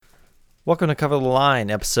Welcome to Cover the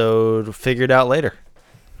Line, episode figured out later.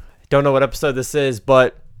 Don't know what episode this is,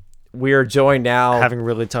 but we are joined now. Having a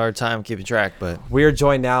really hard time keeping track, but We are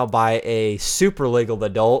joined now by a super legal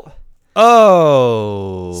adult,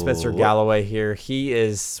 Spencer Galloway here. He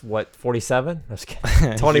is, 47? I was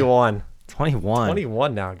kidding. 21. 21.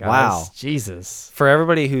 21 now, guys. Wow. Jesus. For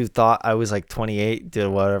everybody who thought I was like 28, did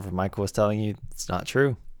whatever Michael was telling you, it's not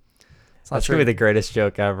true. It's not That's true. going to be the greatest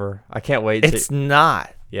joke ever. I can't wait It's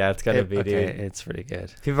not. Yeah, it's going to be, okay, dude. it's pretty good.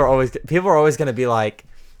 People are always going to be like,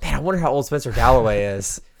 man, I wonder how old Spencer Galloway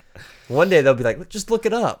is. One day they'll be like, just look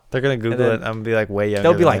it up. They're going to Google then it. I'm going to be like way younger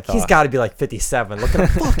They'll be than like, I he's thought. got to be like 57. Look at him.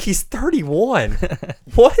 Fuck, he's 31.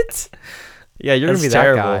 What? Yeah, you're going to be That's that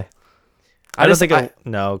terrible. guy. I don't just- think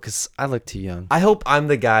no, because I look too young. I hope I'm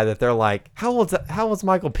the guy that they're like, how old's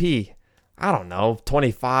Michael P? I don't know,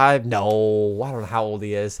 25? No, I don't know how old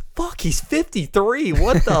he is. Fuck, he's 53.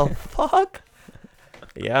 What the fuck?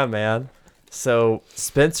 Yeah, man. So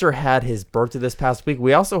Spencer had his birthday this past week.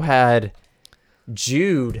 We also had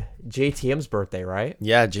Jude, JTM's birthday, right?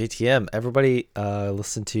 Yeah, JTM. Everybody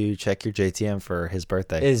listen to Check Your JTM for his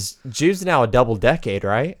birthday. Jude's now a double decade,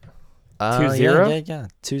 right? 2-0? Yeah.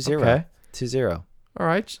 2-0. Okay. 2-0. All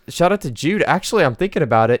right. Shout out to Jude. Actually, I'm thinking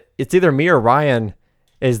about it. It's either me or Ryan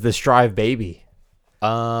is the Strive baby.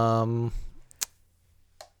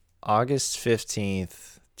 August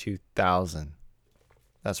 15th, 2000.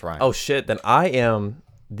 That's right. Oh shit, then I am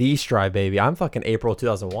the Strive baby. I'm fucking April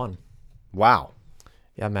 2001. Wow.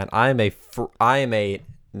 Yeah, man. I am a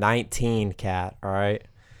 19 cat, all right?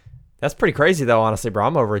 That's pretty crazy though, honestly, bro.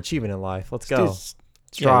 I'm overachieving in life. Let's go. Yeah, you're a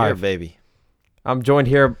Strive. baby. I'm joined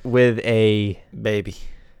here with Baby.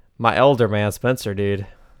 my elder man, Spencer, dude.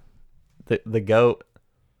 The goat.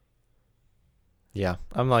 Yeah.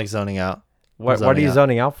 I'm like zoning out. What are you out.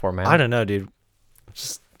 zoning out for, man? I don't know, dude.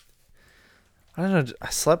 I don't know. I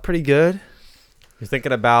slept pretty good. You're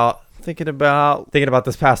thinking about Thinking about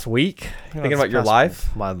this past week? Thinking about your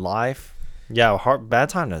life? My life. Yeah, bad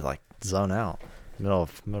time to like zone out. Middle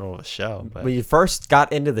of a show. But When you first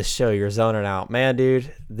got into the show, you're zoning out. Man,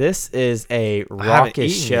 dude, this is a haven't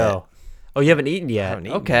raucous eaten show. yet. Oh, you haven't eaten yet? haven't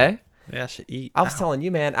eaten Okay. yeah, I should eat. I was telling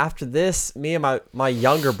you, man, after this, me and my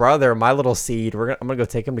younger brother, my little seed, I'm going to go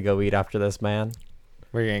take him to go eat after this, man.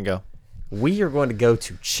 Where you gonna go? We are going to go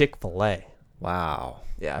to Chick-fil-A. Wow.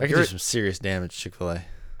 Yeah. I could do some serious damage, Chick-fil-A.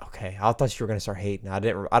 Okay. I thought you were going to start hating.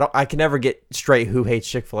 I can never get straight who hates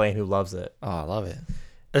Chick-fil-A and who loves it. Oh, I love it.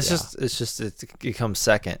 It comes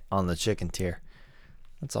second on the chicken tier.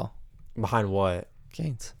 That's all. Behind what?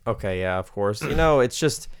 Canes. Okay. Yeah, of course. You know, it's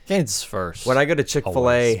just Canes is first. when I go to Chick-fil-A,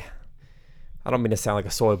 Always. I don't mean to sound like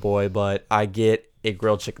a soy boy, but I get a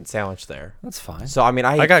grilled chicken sandwich there. That's fine. So, I mean,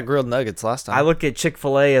 I got grilled nuggets last time. I look at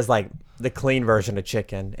Chick-fil-A as like the clean version of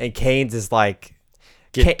chicken, and Cane's is like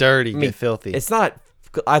get dirty, I mean, get filthy. It's not.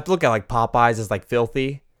 I look at like Popeyes as like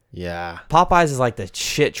filthy. Yeah. Popeyes is like the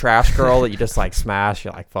shit trash girl that you just like smash.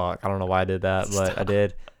 You're like, fuck, I don't know why I did that, but I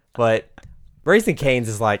did. But Raising Cane's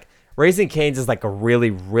is like a really,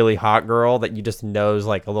 really hot girl that you just know is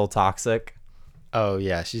like a little toxic. Oh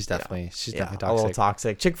yeah, she's definitely A little toxic.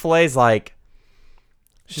 toxic. Chick-fil-A's like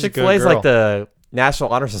She's a good Chick-fil-A's girl. like the National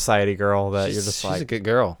Honor Society girl that you're just She's like, a good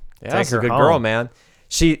girl. yeah, Take she's a her good home. girl, man.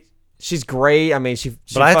 She's great. I mean, she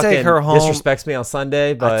But I take fucking her home- disrespects me on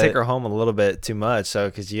Sunday, but I take her home a little bit too much, so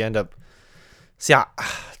because you end up. See,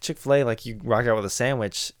 Chick-fil-A, like you rock out with a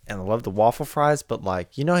sandwich, and I love the waffle fries, but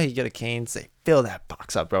like you know how you get a Cane's, they fill that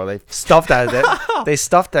box up, bro. They stuffed that. They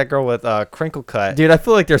stuffed that girl with crinkle cut. dude, I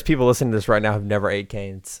feel like there's people listening to this right now who've never ate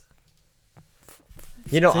Cane's.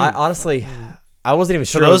 You know, I honestly, I wasn't even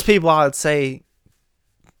For sure. those people, I would say,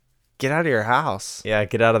 get out of your house. Yeah,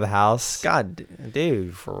 get out of the house. God,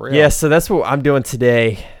 dude, for real. Yeah, so that's what I'm doing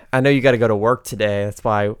today. I know you got to go to work today. That's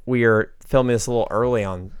why we are filming this a little early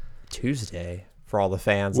on Tuesday for all the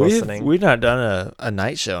fans listening. We've not done a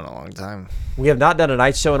night show in a long time, We have not done a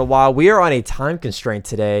night show in a while. We are on a time constraint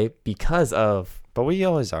today because of but we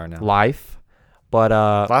always are now. life. But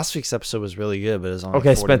Last week's episode was really good, but it was only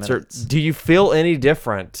okay, 40 Spencer, minutes. do you feel any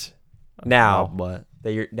different now? What?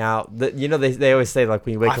 That you're now, you know, they always say like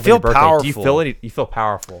when you wake I up on feel your birthday, do you powerful. feel any? You feel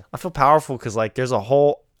powerful. I feel powerful because like there's a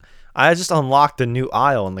whole. I just unlocked a new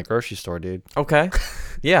aisle in the grocery store, dude. Okay,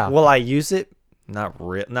 yeah. Will I use it? Not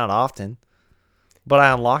often, but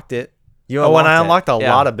I unlocked it. You And I it. unlocked a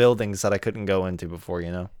Yeah. lot of buildings that I couldn't go into before.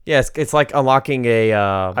 You know, Yeah, it's like unlocking a.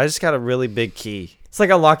 I just got a really big key. It's like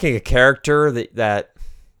unlocking a character that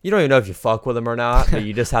you don't even know if you fuck with them or not, but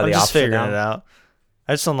you just have I'm the just option figuring now. it out.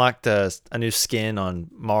 I just unlocked a new skin on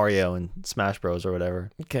Mario and Smash Bros or whatever.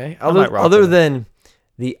 Okay. I might rock Other with it. than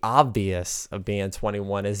the obvious of being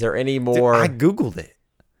 21, is there any more? Dude, I googled it.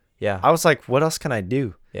 Yeah. I was like, what else can I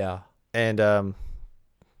do? Yeah. And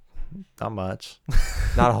not much.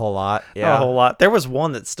 Not a whole lot. Yeah. Not a whole lot. There was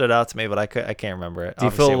one that stood out to me, but I can't remember it. Do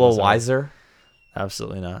you feel a Obviously, it little wasn't- wiser?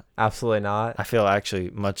 Absolutely not. Absolutely not. I feel actually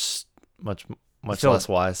much feel- less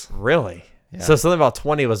wise. Really? Yeah. So something about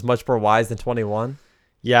 20 was much more wise than 21?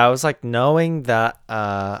 Yeah, I was like knowing that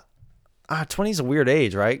 20 is a weird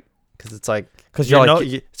age, right? Because it's like 'Cause you're like-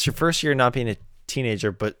 it's your first year not being a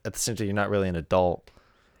teenager, but at the same time you're not really an adult.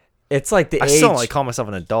 It's like the I age. still don't like call myself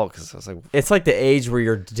an adult because I was like, It's like the age where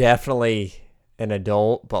you're definitely an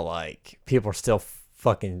adult, but like people are still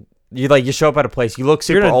fucking. You show up at a place, you look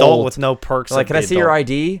super you're an adult old. with no perks. They're like, of can the I see your adult."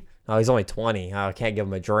 ID? Oh, he's only 20. Oh, I can't give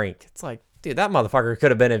him a drink. It's like, dude, that motherfucker could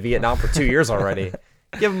have been in Vietnam for 2 years already.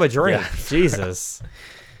 Give him a drink. Yeah. Jesus.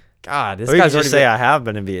 God, this Or you guy's could already just say I have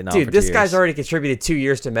been in Vietnam. dude, for this 2 guy's years. already contributed 2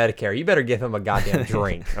 years to Medicare. You better give him a goddamn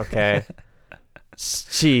drink, okay?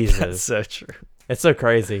 Jesus. That's so true. It's so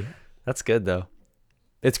crazy. That's good though.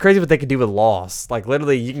 It's crazy what they can do with laws. Like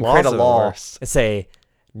literally, you can Laws create a are the law worst. and say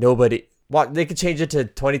nobody. Well, they could change it to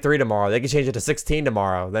 23 tomorrow. They could change it to 16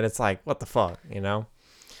 tomorrow. Then it's like, what the fuck, you know?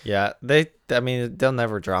 Yeah, I mean, they'll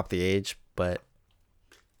never drop the age, but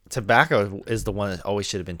tobacco is the one that always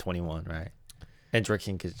should have been 21, right? And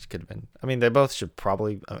drinking could have been. I mean, they both should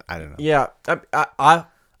probably. I don't know. Yeah, I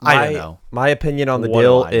don't know. My opinion on the What do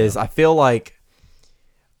deal I is know? I feel like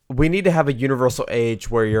we need to have a universal age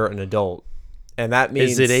where you're an adult, and that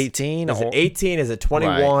means Is it 18? Is it or 18? Is it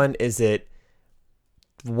 21? Is it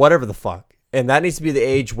whatever the fuck? And that needs to be the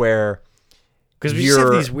age where Because we just have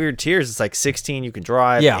you're- these weird tiers. It's like 16, you can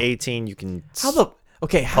drive. Yeah. 18, you can. how the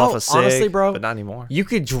okay puff how a cig, honestly, bro. But not anymore. You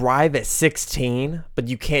could drive at 16, but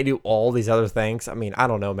you can't do all these other things. I mean, I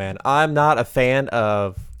don't know, man. I'm not a fan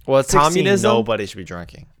of Well, at 16, communism, nobody should be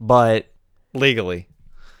drinking but legally.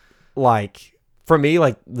 like for me,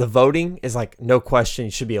 like the voting is like no question.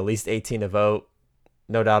 You should be at least 18 to vote,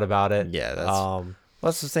 no doubt about it. Yeah,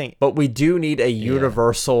 that's the thing. But we do need a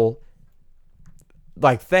universal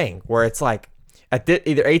like thing where it's like at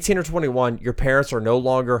either 18 or 21, your parents are no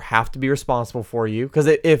longer have to be responsible for you. Because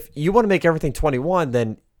if you want to make everything 21,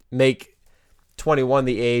 then make 21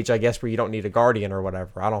 the age, I guess, where you don't need a guardian or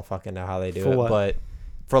whatever. I don't fucking know how they do For it, what? but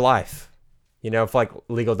for life, you know, for like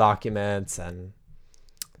legal documents and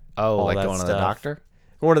Oh, like that going to the stuff. doctor?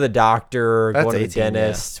 going to the doctor, That's going to the 18,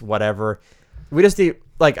 dentist, whatever. We just need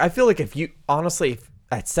like I feel like if you honestly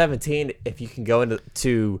at 17, if you can go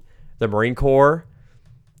into the Marine Corps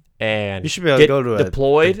and You should be able get to go to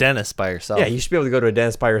deployed, a dentist by yourself. yeah, you should be able to go to a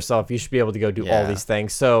dentist by yourself. You should be able to go do all Yeah. these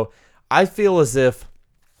things. So I feel as if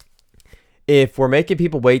we're making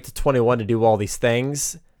people wait to 21 to do all these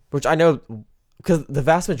things, which I know because the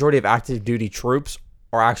vast majority of active duty troops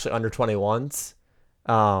are actually under 21s.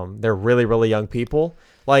 They're really, really young people.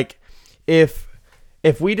 Like if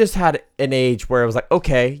we just had an age where it was like,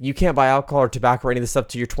 okay, you can't buy alcohol or tobacco or any of this stuff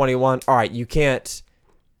till you're 21. All right, you can't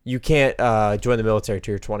join the military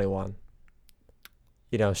till you're 21.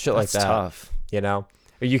 You know, shit like That's that. tough. You know,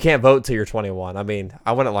 or you can't vote till you're 21. I mean,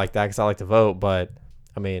 I wouldn't like that because I like to vote, but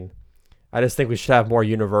I mean, I just think we should have more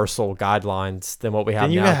universal guidelines than what we have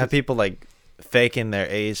Then you now. gotta have people like faking their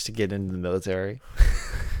age to get into the military.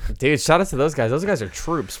 Dude, shout out to those guys. Those guys are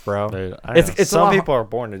troops, bro. Dude, It's a some lot- people are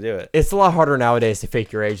born to do it. It's a lot harder nowadays to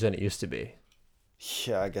fake your age than it used to be.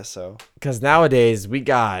 Yeah, I guess so. Because nowadays we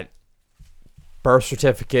got birth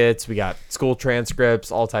certificates, we got school transcripts,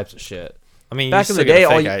 all types of shit. I mean, Back you in the still get day, a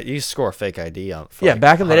all fake you score a fake ID on. For Yeah, like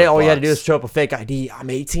back in the day, all you had to do $100. is show up a fake ID. I'm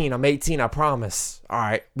 18, I promise. All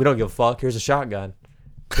right, we don't give a fuck. Here's a shotgun.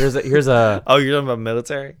 Here's a Oh, you're talking about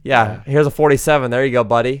military? yeah, here's a 47. There you go,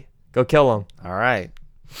 buddy. Go kill him. All right.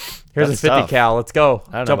 Here's That's a 50 tough. cal. Let's go.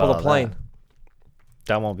 I don't know Jump on about the plane.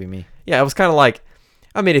 That won't be me. Yeah, it was kind of like,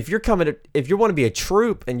 I mean, if you want to be a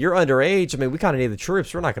troop and you're underage, I mean, we kind of need the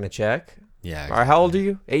troops. We're not going to check. Yeah. All right, how old are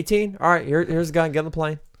you? 18? All right, here's a gun. Get on the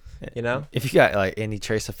plane. You know? If you got like any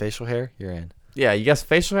trace of facial hair, you're in. Yeah, you got some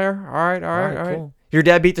facial hair? All right. All right, cool. Your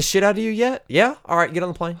dad beat the shit out of you yet? Yeah? All right, get on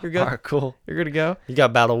the plane. You're good. All right, cool. You're good to go. You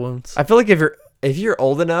got battle wounds. I feel like if you're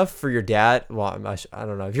old enough for your dad, well, I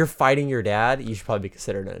don't know. If you're fighting your dad, you should probably be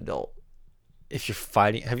considered an adult. If you're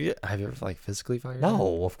fighting, have you ever like physically fought your dad?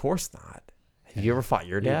 No, of course not. Have you ever fought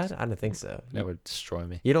your dad? I don't think so. That would destroy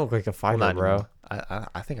me. You don't look like a fighter, Not bro. anymore.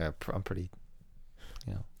 I think I'm pretty,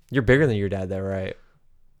 You're bigger than your dad, though, right?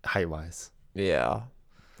 height wise. Yeah.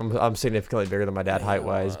 I'm significantly bigger than my dad height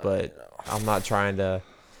wise, but I'm not trying to.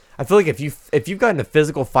 I feel like if you've gotten a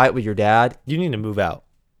physical fight with your dad, You need to move out.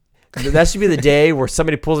 that should be the day where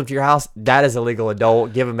somebody pulls up to your house. Dad is a legal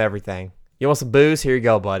adult. Give him everything. You want some booze? Here you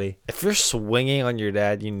go, buddy. If you're swinging on your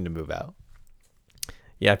dad, you need to move out.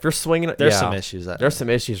 Yeah, if you're swinging, There's yeah, some issues. There's some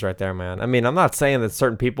issues right there, man. I mean, I'm not saying that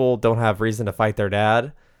certain people don't have reason to fight their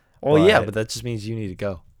dad. Well, yeah, but that just means you need to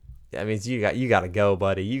go. That means you got to go,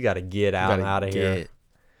 buddy. You got to get out and out of here.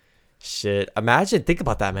 Shit. Think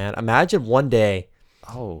about that, man. Imagine one day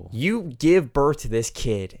you give birth to this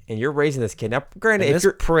kid and you're raising this kid. Now, granted, and if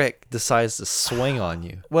this prick decides to swing on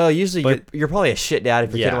you. Well, usually you're probably a shit dad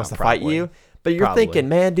if your kid wants to fight you. But you're thinking,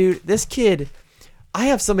 man, dude, this kid, I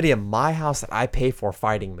have somebody in my house that I pay for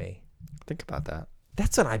fighting me. Think about that.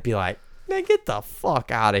 That's when I'd be like, man, get the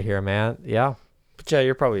fuck out of here, man. Yeah. But yeah,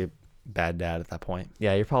 you're probably a bad dad at that point.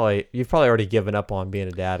 Yeah, you've probably already given up on being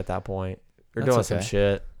a dad at that point. You're doing some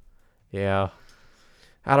shit. Yeah.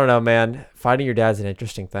 I don't know, man. Fighting your dad's an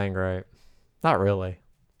interesting thing, right? Not really.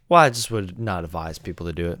 Well, I just would not advise people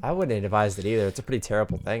to do it. I wouldn't advise it either. It's a pretty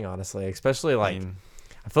terrible thing, honestly. Especially I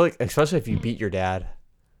feel like, especially if you beat your dad,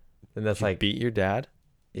 then that's like beat your dad.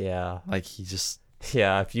 Yeah. Like he just.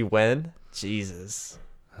 Yeah, if you win, Jesus,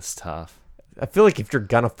 that's tough. I feel like if you're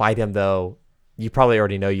gonna fight him, though, you probably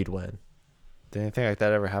already know you'd win. Did anything like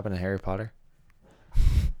that ever happen to Harry Potter?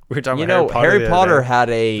 We were talking about Harry Potter had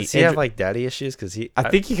a. Does he have like daddy issues? Because I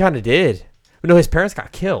think he kind of did. No, his parents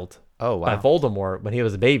got killed. Oh wow! By Voldemort when he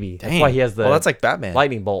was a baby. Dang. That's why he has the. Well, that's like Batman.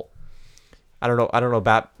 Lightning bolt. I don't know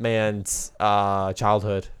Batman's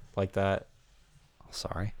childhood like that.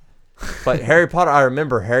 Sorry. But Harry Potter, I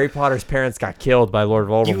remember Harry Potter's parents got killed by Lord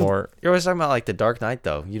Voldemort. You're always talking about like the Dark Knight,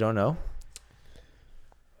 though. You don't know?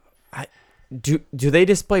 Do they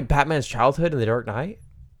display Batman's childhood in the Dark Knight?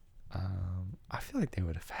 I feel like they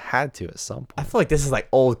would have had to at some point. I feel like this is like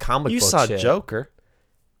old comic book shit. You saw Joker.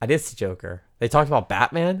 I did see Joker. They talked about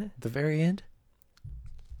Batman at the very end.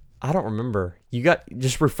 I don't remember.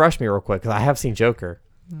 Just refresh me real quick because I have seen Joker.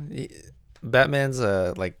 Batman's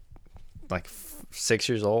like 6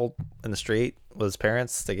 years old in the street with his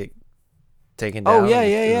parents. They get taken down.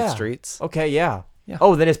 In the streets. Okay, yeah.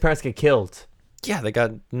 Oh, then his parents get killed. Yeah, they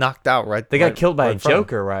got knocked out. Right. They got killed by a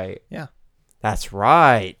Joker, right? Yeah. That's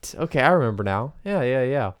right. Okay, I remember now.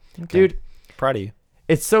 Yeah. Okay. Dude, proud of you.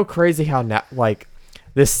 It's so crazy how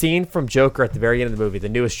this scene from Joker at the very end of the movie, the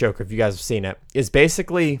newest Joker, if you guys have seen it, is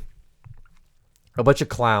basically a bunch of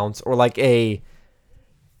clowns or like a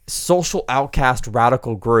social outcast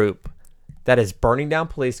radical group that is burning down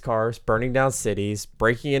police cars, burning down cities,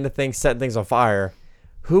 breaking into things, setting things on fire.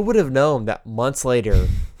 Who would have known that months later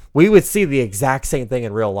we would see the exact same thing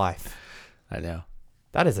in real life? I know.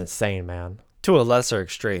 That is insane, man. To a lesser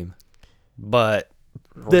extreme. But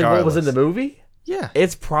then what was in the movie? Yeah.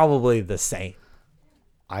 It's probably the same.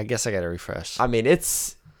 I guess I got to refresh. I mean,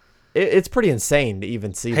 it's pretty insane to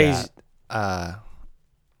even see that.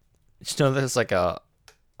 Did you know there's like a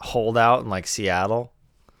holdout in like Seattle?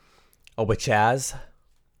 Oh, with Chaz?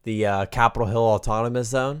 The Capitol Hill Autonomous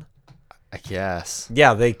Zone? I guess.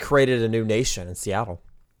 Yeah, they created a new nation in Seattle.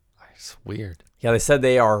 It's weird. Yeah, they said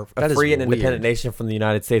they are a free and independent nation from the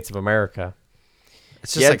United States of America.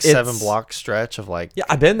 It's just like 7-block stretch of like. Yeah,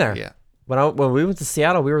 I've been there. Yeah. When we went to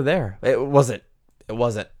Seattle, we were there. It wasn't.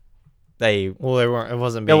 They weren't. It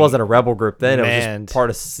wasn't. It wasn't a rebel group then. Manned. It was just part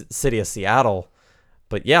of city of Seattle.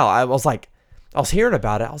 But yeah, I was hearing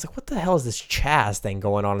about it. I was like, what the hell is this Chaz thing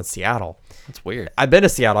going on in Seattle? That's weird. I've been to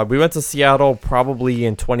Seattle. We went to Seattle probably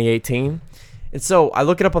in 2018. And so I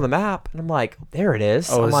look it up on the map and I'm like, there it is.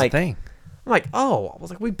 Oh, I'm like, thing. I'm like, oh, I was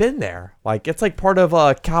like, we've been there. Like, it's like part of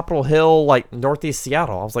Capitol Hill, like northeast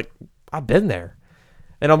Seattle. I was like, I've been there.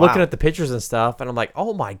 And I'm looking at the pictures and stuff and I'm like,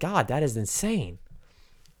 oh my God, that is insane.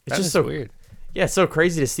 It's just so weird. Yeah, it's so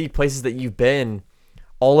crazy to see places that you've been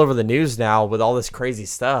all over the news now with all this crazy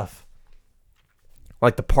stuff.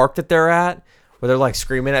 Like the park that they're at, where they're like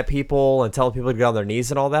screaming at people and telling people to get on their knees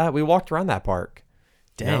and all that. We walked around that park.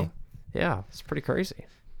 Dang. You know? Yeah, it's pretty crazy.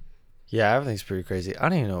 Yeah, everything's pretty crazy. I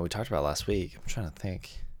don't even know what we talked about last week. I'm trying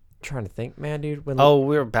to think. Man, dude. We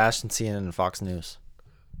were bashing CNN and Fox News.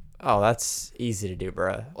 Oh, that's easy to do,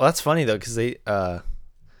 bro. Well, that's funny though, because they,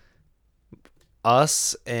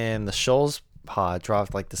 us and the Shoals pod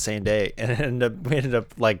dropped like the same day, and we ended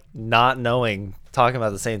up like not knowing, talking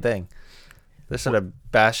about the same thing. They started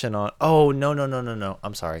bashing on. Oh no!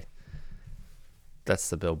 I'm sorry. That's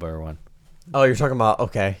the Bill Burr one. Oh, you're talking about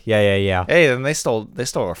okay. Yeah. Hey, then they stole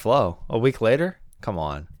our flow. A week later, come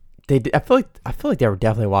on. They did, I feel like they were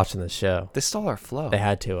definitely watching the show. They stole our flow. They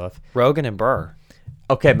had to have. Rogan and Burr.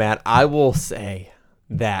 Okay, man. I will say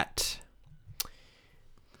that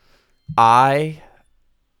I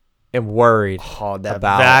am worried. Oh, that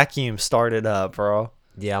vacuum started up, bro.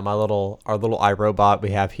 Yeah, our little iRobot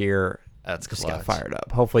we have here. That's just clutch. got fired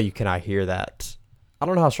up. Hopefully you cannot hear that. I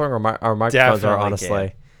don't know how strong our microphones are,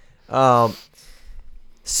 honestly.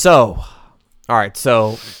 So All right,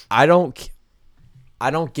 so I don't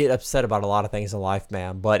get upset about a lot of things in life,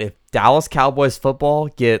 man. But if Dallas Cowboys football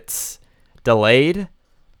gets delayed,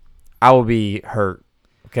 I will be hurt.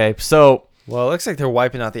 Okay, so Well, it looks like they're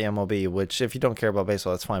wiping out the MLB, which if you don't care about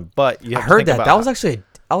baseball, that's fine. But you I have to heard think that about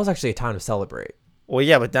that was actually a time to celebrate. well,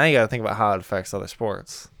 yeah, but now you got to think about how it affects other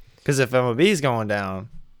sports. Because if MLB is going down,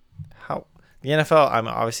 how the NFL? I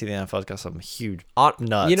mean, obviously the NFL's got some huge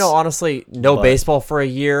nuts. You know, honestly, no But- baseball for a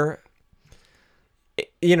year.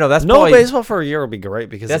 You know, that's no probably, baseball for a year would be great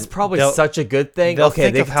because That's probably they'll- such a good thing. They'll Okay,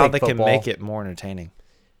 think they of can how take they football. can make it more entertaining.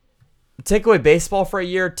 Take away baseball for a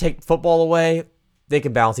year, take football away. They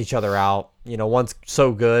can balance each other out. You know, one's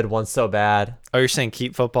so good, one's so bad. Oh, you're saying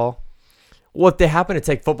keep football? Well, if they happen to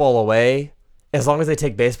take football away, as long as they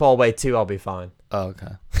take baseball away too, I'll be fine. Oh,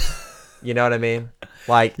 okay. You know what I mean?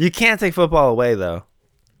 Like, You can't take football away though.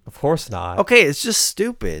 of course not. Okay, it's just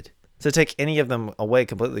stupid to take any of them away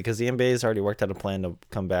completely because the NBA has already worked out a plan to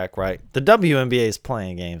come back, right? The WNBA is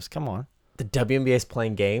playing games. Come on. The WNBA is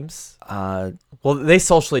playing games. Well, they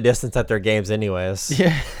socially distance at their games anyways.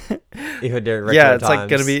 Yeah. Even during regular Yeah, it's like times.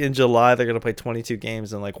 going to be in July. They're going to play 22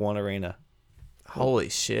 games in like one arena. Holy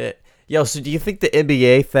shit. Yo, so do you think the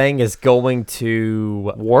NBA thing is going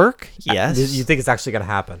to Work? Yes. Do you think it's actually going to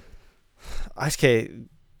happen? Okay.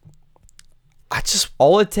 I just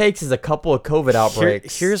All it takes is a couple of COVID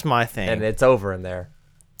outbreaks. here's my thing. and it's over in there.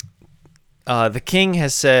 The king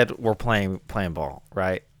has said we're playing ball,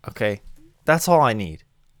 right? Okay. That's all I need.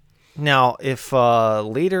 Now, if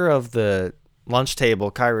leader of the lunch table,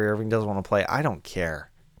 Kyrie Irving, doesn't want to play, I don't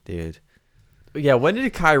care, dude. Yeah, when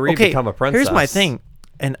did Kyrie become a princess? Here's my thing.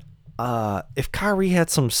 And if Kyrie had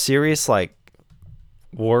some serious like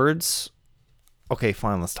words, okay,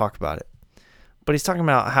 fine, let's talk about it. But he's talking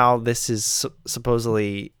about how this is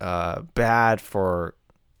supposedly bad for,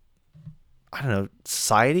 I don't know,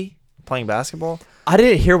 society, playing basketball. I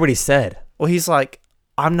didn't hear what he said. Well, he's like,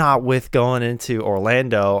 I'm not with going into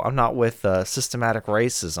Orlando. I'm not with systematic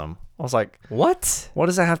racism. I was like, What? what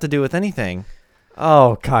does that have to do with anything?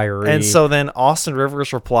 Oh, Kyrie. And so then Austin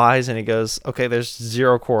Rivers replies and he goes, okay, there's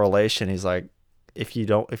zero correlation. He's like, if you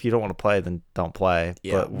don't want to play, then don't play.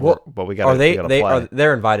 Yeah. But we got to they play.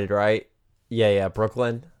 they're invited, right? Yeah,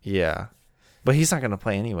 Brooklyn. Yeah. But he's not going to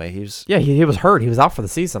play anyway. He's Yeah, he was hurt. He was out for the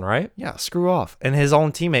season, right? yeah, screw off. And his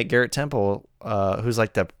own teammate Garrett Temple, who's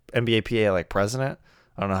like the NBA PA like president.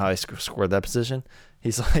 I don't know how he scored that position.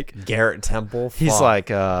 He's like Garrett Temple. he's fuck.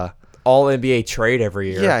 like all NBA trade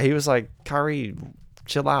every year. yeah, he was like, Kyrie,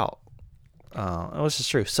 chill out. Which is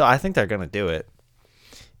true. So I think they're going to do it.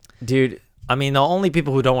 Dude. I mean, the only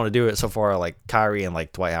people who don't want to do it so far are like Kyrie and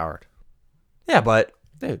like Dwight Howard. Yeah, but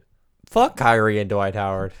Dude. fuck Kyrie and Dwight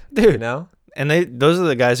Howard. Dude. You know? And those are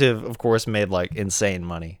the guys who have, of course, made like insane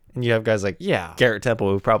money. And you have guys like Yeah. Garrett Temple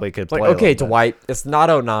who probably could play. Like, a okay, little bit. Dwight, it's not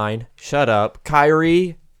 09. Shut up.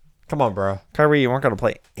 Kyrie, come on, bro. Kyrie, you weren't going to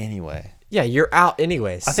play anyway. Yeah, you're out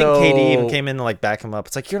anyways. I think KD even came in to like back him up.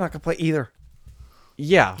 It's like, you're not going to play either.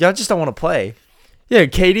 Yeah. Y'all just don't want to play. Yeah,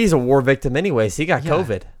 KD's a war victim anyways. He got Yeah.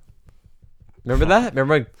 COVID. Remember that?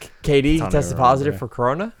 Remember when KD Don't tested remember. positive for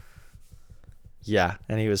Corona? Yeah.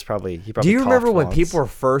 And he probably Do you remember coughed when once. people were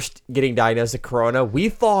first getting diagnosed with Corona? We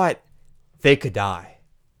thought they could die.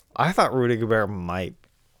 I thought Rudy Gobert might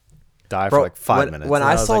die Bro, for like 5 when- minutes. when And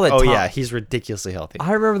I was saw like, that oh Tom- yeah, he's ridiculously healthy.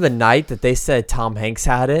 I remember the night that they said Tom Hanks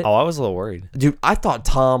had it. I was a little worried. Dude, I thought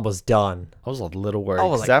Tom was done. I was a little worried. I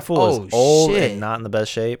was 'cause like, that fool oh, is old shit. and not in the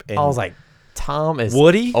best shape. And I was like, Tom is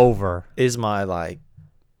Woody over. is my like,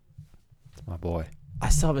 it's my boy. I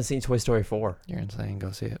still haven't seen Toy Story 4. You're insane.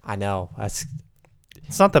 Go see it. I know. That's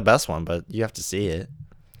It's not the best one, but you have to see it.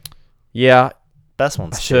 yeah. Best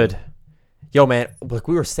one's I should. Yo, man, like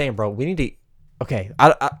we were saying, bro, we need to. Okay,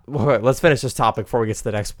 wait, let's finish this topic before we get to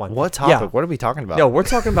the next one. What topic? Yeah. What are we talking about? No, we're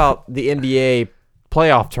talking about the NBA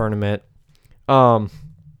playoff tournament. Oh,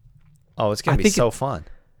 it's gonna I be think so fun.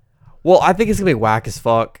 Well, I think it's gonna be whack as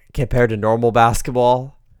fuck compared to normal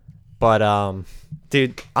basketball. But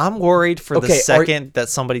Dude, I'm worried for the Okay, second that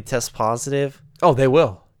somebody tests positive, oh, they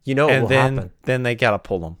will. You know, it and will then happen. then they gotta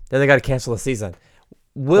pull them. Then they got to cancel the season.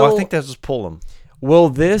 Well, I think they'll just pull them. Will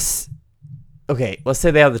this? Okay, let's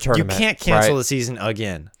say they have the You tournament. can't cancel right? the season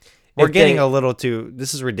again. We're If getting they- a little too.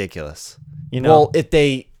 This is ridiculous. You know. Well, if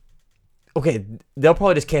they, okay, they'll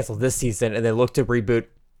probably just cancel this season and then look to reboot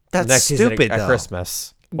that's next season stupid at though.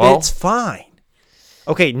 Christmas. Well, It's fine.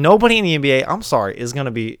 Okay, nobody in the NBA, I'm sorry, is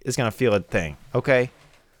gonna feel a thing. Okay,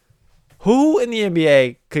 who in the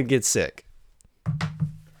NBA could get sick?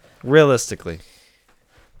 Realistically,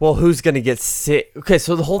 well, who's gonna get sick? Okay,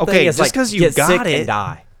 so the whole Okay, thing is just like 'cause you get got sick it- and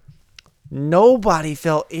die. nobody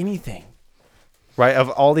felt anything. right? Of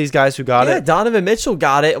all these guys who got Yeah, it, Donovan Mitchell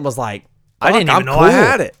got it and was like, I didn't "Fuck, even I'm know I cool."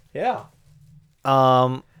 had it. Yeah.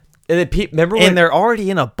 Um, And then remember when and they're already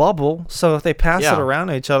in a bubble, so if they pass Yeah. it around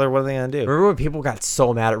to each other, what are they gonna do? remember when people got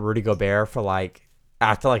so mad at Rudy Gobert for like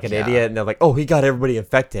acting like an Yeah. idiot, and they're like, "Oh, he got everybody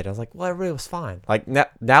infected." I was like, "Well, everybody was fine." Like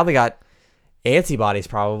now they got antibodies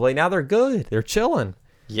probably. Now they're good. They're chilling.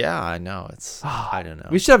 Yeah, I know. It's I don't know.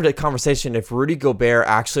 We should have a conversation if Rudy Gobert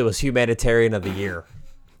actually was humanitarian of the year.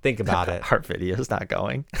 Think about it. Our video's not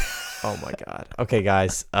going. Oh my god. Okay,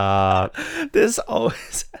 guys. This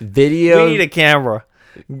always. Video. We need a camera.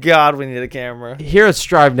 God, we need a camera. Here at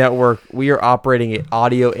Strive Network, we are operating an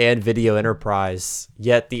audio and video enterprise.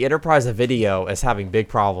 Yet the enterprise of video is having big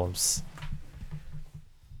problems.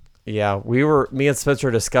 Yeah, me and Spencer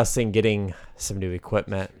were discussing getting some new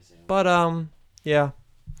equipment. But yeah.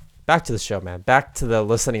 Back to the show, man. Back to the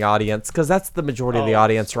listening audience, because that's the majority of the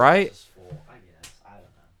audience, right?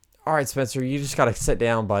 All right, Spencer, you just got to sit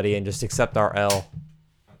down, buddy, and just accept our L.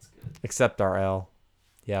 That's good. Accept our L.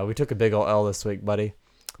 Yeah, we took a big ol' L this week, buddy.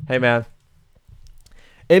 Hey, man.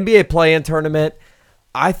 NBA play-in tournament.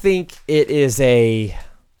 I think it is it's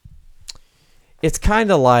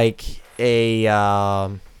kind of like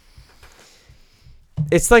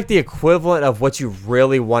it's like the equivalent of what you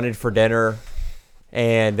really wanted for dinner,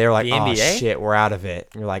 and they're like, The "Oh NBA? shit, we're out of it."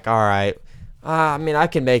 And you're like, "All right, I mean, I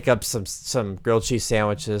can make up some grilled cheese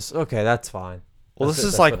sandwiches. Okay, that's fine." Well, That's this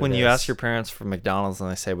is that's like what when it you is. ask your parents for McDonald's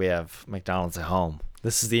and they say we have McDonald's at home.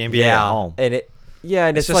 This is the NBA at home. and it's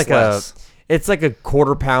It's just like less. it's like a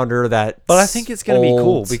quarter pounder that. But I think it's going to be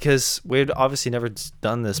cool old. because we'd obviously never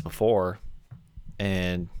done this before.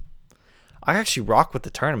 And I actually rock with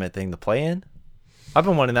the tournament thing, the play-in. I've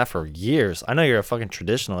been wanting that for years. I know you're a fucking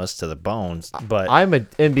traditionalist to the bones, but I'm an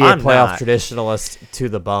NBA I'm playoff not. traditionalist to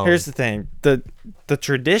the bone. here's the thing. The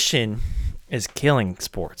tradition is killing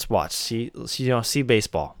sports. Watch. See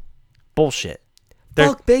baseball. Bullshit. They're-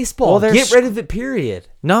 Fuck baseball. well, there's- Get rid of it. Period.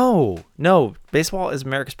 No. Baseball is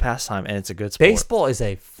America's pastime, and it's a good sport. Baseball is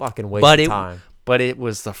a fucking waste but of it, time. but it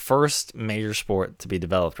was the first major sport to be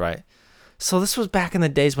developed, right? So this was back in the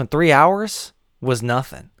days when 3 hours was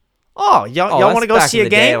nothing. Oh, y'all that's want to go back see in a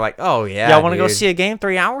the day, game? like, oh yeah, y'all want to go dude. see a game?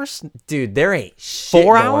 3 hours? Dude, there ain't shit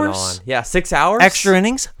 4 going hours? on. Yeah, 6 hours. Extra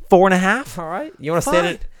innings? 4.5? All right. You want to stand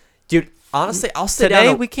Fine. it, dude? Honestly, I'll sit Today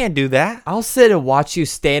down. we can't do that. I'll sit and watch you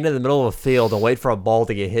stand in the middle of a field and wait for a ball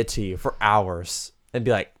to get hit to you for hours and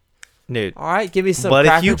be like, Dude. all right, give me some. But if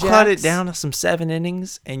Cracker you cut it Jacks. down to some 7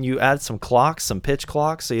 innings and you add some clocks, some pitch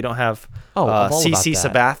clocks, so you don't have Oh, I'm all CC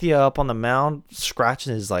about that. Sabathia up on the mound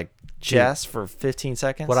scratching his like chest for 15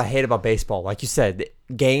 seconds. What I hate about baseball, like you said, the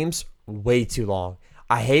games way too long.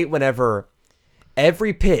 I hate whenever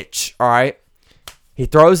every pitch, all right, he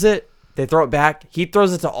throws it, they throw it back, he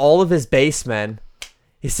throws it to all of his basemen.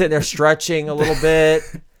 He's sitting there stretching a little bit,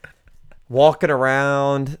 walking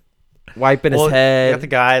around, wiping well, his head. You got the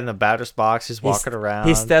guy in the batter's box. He's He's- walking around.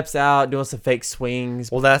 He steps out, doing some fake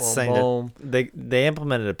swings. Well, that's the boom, thing. boom. They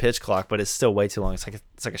implemented a pitch clock, but it's still way too long. It's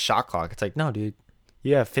like a shot clock. It's like, no, dude,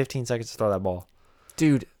 you have 15 seconds to throw that ball.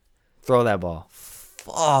 Dude, Throw that ball.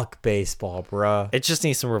 fuck baseball, bruh. It just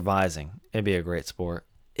needs some revising. It'd be a great sport.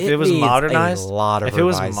 If It it was needs a modernized, lot of if it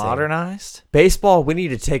was revising. modernized, Baseball,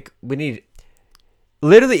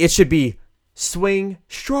 literally, it should be swing,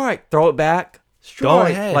 strike, throw it back,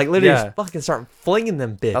 strike. ahead. Like, literally, Yeah. just fucking start flinging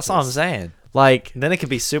them bitches. that's all I'm saying. Like, Then it could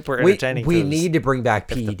be super we entertaining. we 'cause need to bring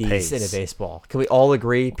back if the PEDs into pace- baseball. Can we all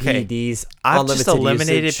agree? Okay. PEDs, I've unlimited just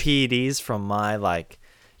eliminated usage. PEDs from my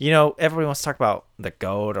everybody wants to talk about the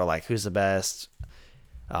GOAT or like who's the best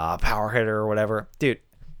power hitter or whatever. Dude,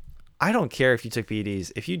 I don't care if you took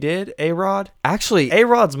PEDs. If you did, A-Rod, Actually,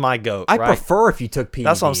 A-Rod's my GOAT, I right? prefer if you took PEDs.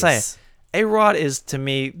 That's what I'm saying. A-Rod is to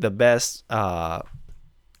me the best,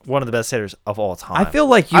 one of the best hitters of all time. I feel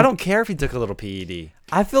like I don't care if he took a little PED.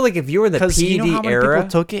 I feel like if you were in the Because PED you know how many era, people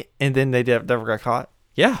took it and then they never got caught?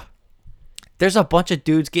 yeah, There's a bunch of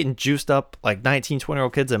dudes getting juiced up, like 19,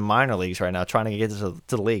 20-year-old kids in minor leagues right now trying to get to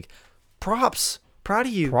the league. Props. Proud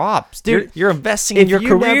of you. props, dude. You're investing in your you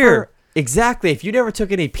career. Exactly. If you never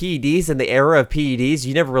took any PEDs in the era of PEDs,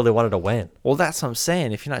 you never really wanted to win. Well, that's what I'm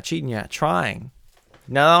saying. If you're not cheating, you're not trying.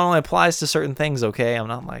 Now, that only applies to certain things, okay? I'm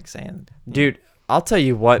not like saying... Dude, I'll tell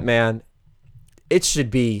you what, man. It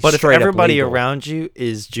should be But if straight up everybody legal. around you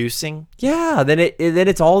is juicing... Yeah, then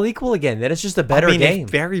it's all equal again. Then it's just a better game.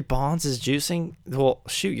 if Barry Bonds is juicing, well,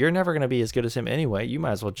 shoot, you're never going to be as good as him anyway. You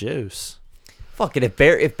might as well juice. Fuck it.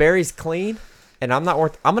 If Barry's clean and I'm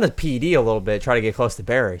gonna PED a little bit, try to get close to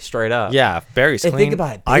Barry, straight up. Yeah, if Barry's And clean... think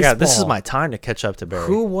about it, this is baseball. my time to catch up to Barry.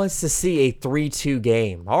 Who wants to see a 3-2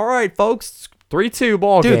 game? All right, folks, 3-2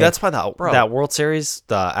 ball game. Dude, that's why that Bro. that World Series,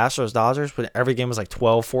 the Astros Dodgers, when every game was like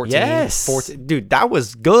 12, 14, Yes. 14. Dude, that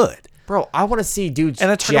was good. Bro, I want to see dudes And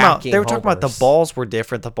they're talking about they were talking about the homers. balls were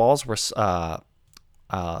different. The balls were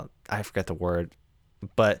I forget the word,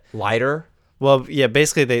 but Lighter. well, yeah,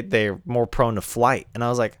 basically they're more prone to flight. And I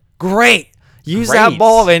was like, great. Use that Great.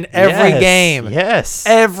 ball in every Yes. game. Yes.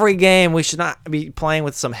 Every game. We should not be playing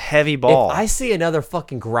with some heavy ball. If I see another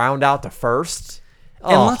fucking ground out to first,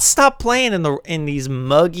 and let's stop playing in these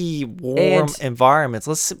muggy, warm And- environments.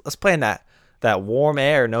 Let's play in that warm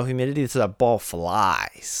air, no humidity, so that ball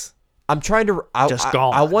flies. I'm trying to. Just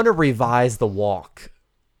gone. I want to revise the walk.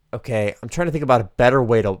 Okay, I'm trying to think about a better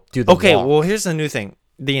way to do the Okay, walk. well, here's the new thing.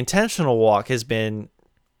 The intentional walk has been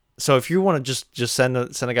so if you want to just send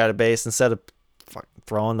a guy to base instead of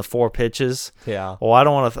throwing the 4 pitches. Yeah. Well, I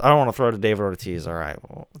don't want to throw to David Ortiz. All right.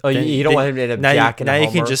 Well, Oh, you don't want him to end up now jacking now a you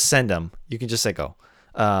can homer? just send him. You can just say go.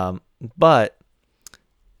 But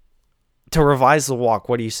to revise the walk,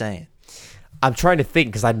 what are you saying? I'm trying to think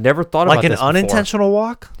because I never thought Like about an this before. unintentional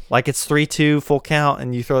walk? Like it's 3-2 full count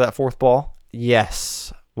and you throw that 4th ball?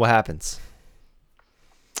 Yes. What happens?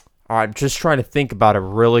 All right, I'm just trying to think about a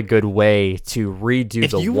really good way to redo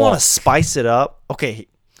If the you walk. want to spice it up, okay.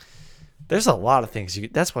 There's a lot of things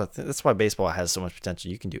that's why baseball has so much potential.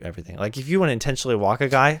 You can do everything. Like if you want to intentionally walk a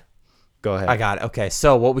guy, go ahead. I got it. Okay,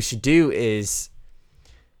 so what we should do is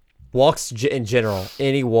walks in general,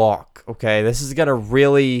 any walk. Okay, this is gonna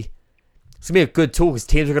really, it's gonna be a good tool because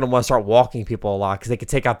teams are gonna want to start walking people a lot because they can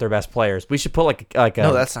take out their best players. We should put like a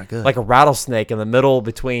No, that's not good. like a rattlesnake in the middle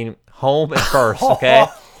between home and first. Okay,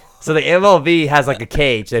 so the MLB has like a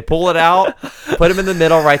cage. They pull it out, put him in the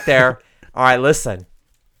middle right there. All right, listen.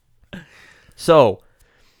 So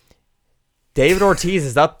David Ortiz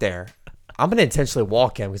is up there. I'm gonna intentionally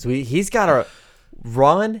walk him because he's got to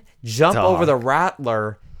run, jump Dog. over the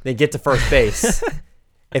rattler, then get to first base.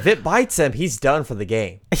 If it bites him, he's done for the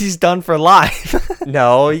game. He's done for life.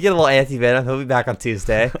 No, you get a little anti-venom. He'll be back on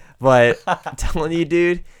Tuesday. But I'm telling you,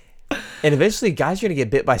 dude, and eventually guys are gonna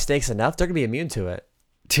get bit by snakes enough, they're gonna be immune to it.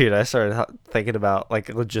 Dude, I started thinking about like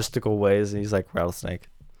logistical ways, and he's like rattlesnake.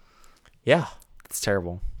 Yeah, It's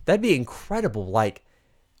terrible. that'd be incredible. Like,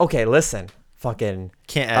 okay, listen, fucking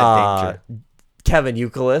Can't add danger. Kevin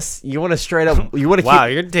Youkilis, you want to straight up, you want to Wow,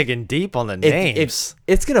 keep. you're digging deep on the If names.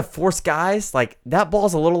 it's gonna force guys like that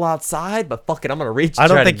ball's a little outside, but fuck it, I'm gonna reach. I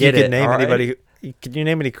try don't to think you get could it, name all right? anybody. Can you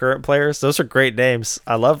name any current players? Those are great names.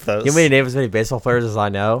 I love those. You want me to name as many baseball players as I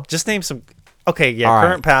know? Just name some. Okay, yeah, All right.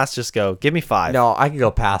 current past. Just go. Give me 5. No, I can go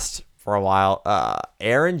past for a while.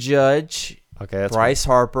 Aaron Judge, Okay, that's Bryce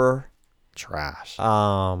Harper. trash.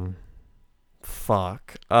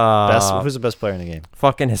 Fuck. Who's the best player in the game?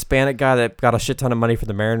 Fucking Hispanic guy that got a shit ton of money for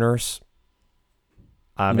the Mariners.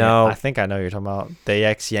 I mean, No. I think I know who you're talking about. The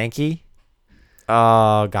ex-Yankee.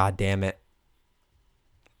 Oh, god damn it.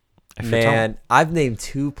 If you're Man, I've named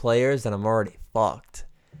 2 players and I'm already fucked.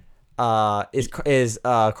 Is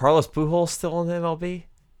Carlos Pujols still in the MLB?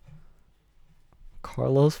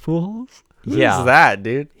 Carlos Pujols. Who's Yeah. that,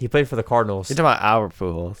 dude? He played for the Cardinals. You're talking about Albert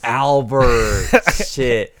Pujols. Albert.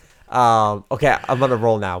 Shit. Okay, I'm gonna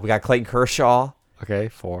roll now. We got Clayton Kershaw, Okay,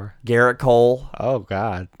 4. Garrett Cole. Oh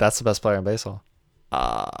God, that's the best player in baseball.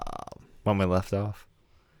 When we left off,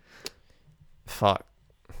 Fuck.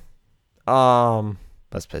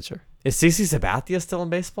 best pitcher. Is CC Sabathia still in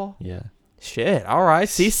baseball? Yeah, Shit. All right,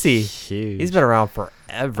 CC. huge. He's been around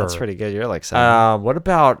forever. That's pretty good. You're like 7. What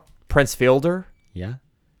about Prince Fielder? Yeah,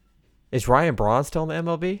 Is Ryan Braun still in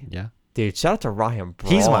the MLB? yeah. Dude, shout out to Ryan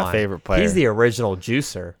Braun. He's my favorite player. He's the original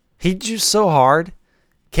juicer. He juiced so hard,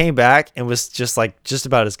 came back and was just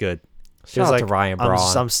about as good. It Shout was out like, to Ryan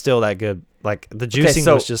Braun. I'm still that good. Like the Okay, juicing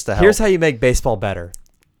so was just to help. here's how you make baseball better.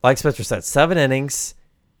 Like Spencer said, 7 innings,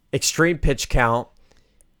 extreme pitch count,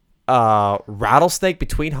 rattlesnake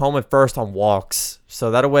between home and first on walks.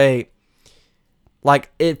 So that way,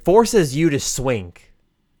 like, it forces you to swing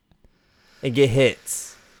and get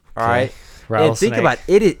hits. All Okay. right? And Rattlesnake. think about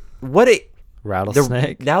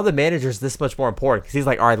Rattlesnake. now the manager's this much more important because he's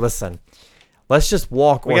like, all right, listen, let's just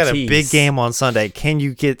walk We Ortiz. got a big game on Sunday. Can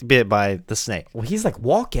you get bit by the snake? Well, he's like,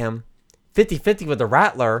 walk him 50-50 with the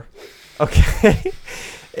rattler. Okay.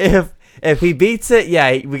 if he beats it,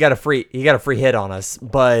 yeah, he got a free hit on us.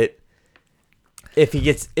 But if he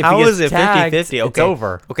gets How he gets is it tagged, 50-50? it's Okay.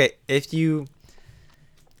 over. Okay, if you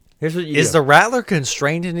Here's what you is do. the rattler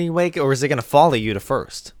constrained in any way, or is it going to follow you to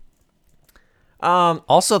first?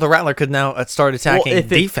 Also, the rattler could now start attacking if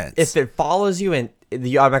defense. If it follows you and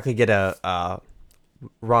you automatically get a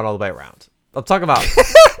run all the way around. I'm talking about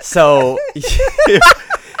so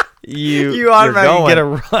you you automatically you're get a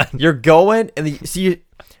going, run. You're going and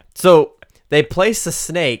so They place the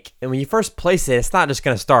snake, and when you first place it, it's not just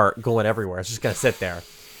going to start going everywhere. It's just going to sit there.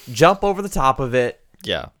 Jump over the top of it.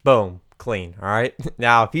 Yeah. Boom. Clean. All right.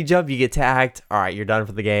 Now, if you jump, you get tagged. All right, you're done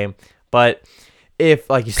for the game. But if,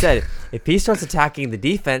 like you said, if he starts attacking the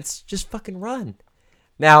defense, just fucking run.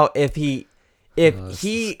 Now, if you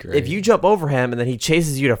jump over him and then he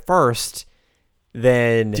chases you to first,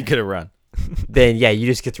 then You could have run. then yeah, you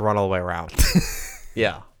just get to run all the way around.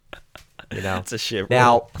 Yeah. You know. It's a shit.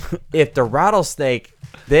 Now, if the rattlesnake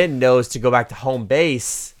then knows to go back to home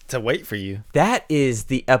base, to wait for you. that is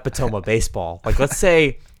the epitome of baseball. Like, let's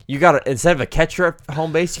say you got instead of a catcher at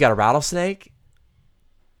home base, you got a rattlesnake.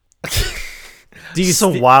 Do you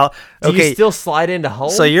wild. Do you still slide into home?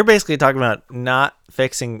 So you're basically talking about not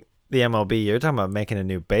fixing the MLB. You're talking about making a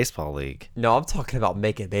new baseball league. No, I'm talking about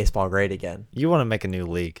making baseball great again. You want to make a new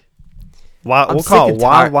league. We'll sick call it and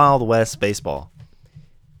Wild tired- Wild West Baseball.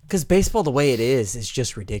 Because baseball, the way it is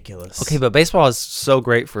just ridiculous. Okay, but baseball is so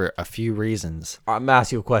great for a few reasons. I'm gonna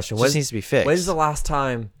ask you a question. It just needs to be fixed. When's the last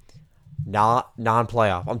time, not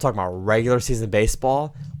non-playoff? I'm talking about regular season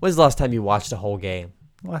baseball. When's the last time you watched a whole game?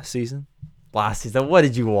 Last season? Last season. What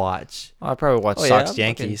did you watch? I probably watched Oh, Sox yeah?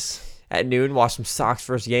 Yankees. At noon, watch some Sox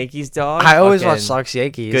versus Yankees, dog. I always watch Fucking Sox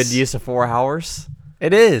Yankees. Good use of 4 hours.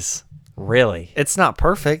 It is. Really? It's not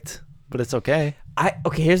perfect, but it's okay.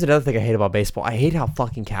 Okay, here's another thing I hate about baseball. I hate how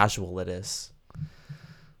fucking casual it is.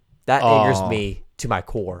 That angers me to my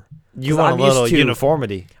core. You 'Cause want I'm a little used to-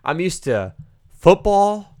 uniformity. I'm used to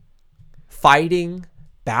football, fighting,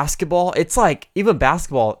 basketball. It's like, even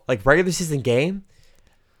basketball, like regular season game,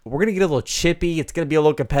 we're going to get a little chippy. It's going to be a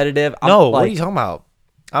little competitive. No, what are you talking about?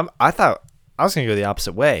 I thought I was going to go the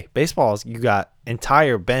opposite way. Baseball is you got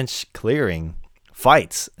entire bench clearing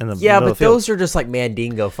fights in the Yeah, middle but of the field. those are just like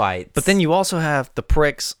Mandingo fights. But then you also have the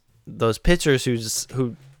pricks, those pitchers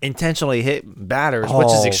who intentionally hit batters, which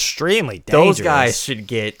is Oh, extremely dangerous. those guys should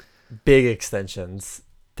get big extensions.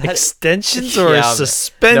 Extensions or Yeah,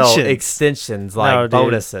 suspensions? No, extensions, like No, dude.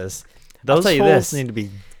 bonuses. I'll Those tell you holes this. need to be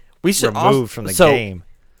We should removed from the so, game.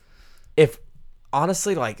 If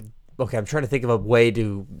honestly, like, okay, I'm trying to think of a way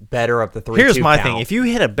to better up the 3-2 Here's my count. thing: if you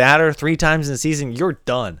hit a batter 3 times in the season, you're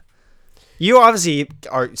done. You obviously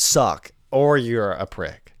suck, or you're a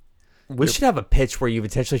prick. We should have a pitch where you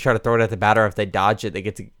potentially try to throw it at the batter. If they dodge it, they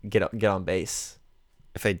get to get on base.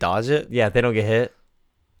 If they dodge it, Yeah, if they don't get hit.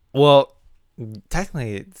 well,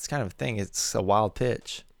 technically, it's kind of a thing. It's a wild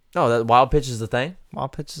pitch. No, that wild pitch is the thing.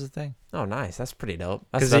 Wild pitch is a thing. Oh, nice. That's pretty dope.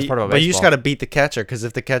 That's the best part about but baseball. you just got to beat the catcher, because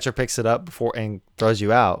if the catcher picks it up before and throws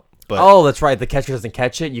you out, but Oh, that's right. The catcher doesn't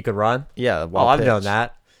catch it. You can run. yeah, Oh, wild I've pitch. known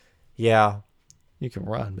that. Yeah. You can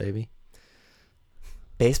run, baby.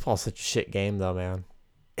 Baseball's such a shit game, though, man.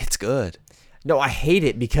 It's good. No, I hate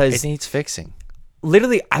it because It needs fixing.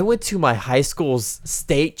 literally I went to my high school's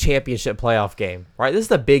state championship playoff game, right? This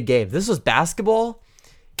is a big game. This was basketball,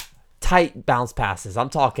 tight bounce passes. I'm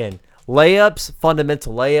talking layups,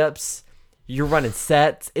 fundamental layups. You're running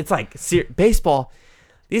sets. It's like baseball.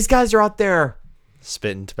 These guys are out there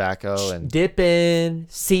Spitting tobacco and dipping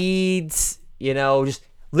seeds, just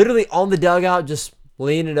literally on the dugout, just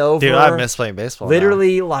leaning over. dude, I miss playing baseball. now.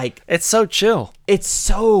 Literally, like, It's so chill. it's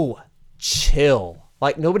so chill.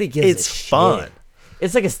 Like, nobody gives It's a shit. fun.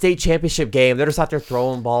 It's like a state championship game. They're just out there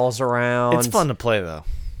throwing balls around. It's fun to play though,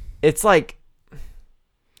 It's like,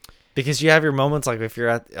 because you have your moments. Like if you're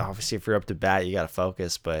up to bat, you got to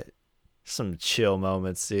focus. But some chill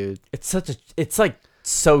moments, dude. it's like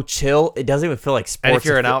so chill. It doesn't even feel like sports. And if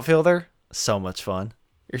you're an It fe- outfielder, so much fun.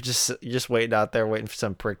 You're just waiting out there, waiting for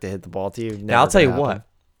some prick to hit the ball to you. Now, I'll tell you what.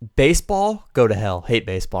 Baseball, go to hell. Hate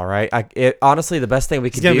baseball, right? Honestly, the best thing we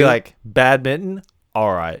He's could gonna do. be like badminton.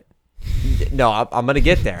 All right. No, I'm gonna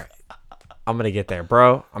get there. I'm gonna get there,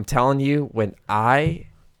 bro. I'm telling you, when I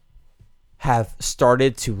have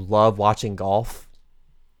started to love watching golf,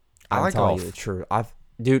 I I'm like telling golf. you the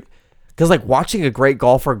truth. Because like watching a great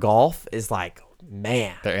golfer golf is like,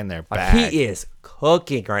 man, They're in their like bag. he is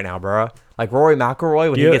cooking right now, bro. Like Rory McIlroy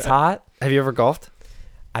when he You- gets hot. Have you ever golfed?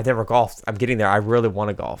 I've never golfed. I'm getting there. I really want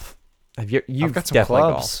to golf. You've I've got some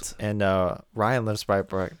definitely clubs, golfed. and Ryan lives by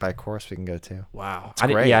a course we can go to. Wow.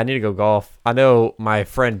 great. I need to go golf. I know my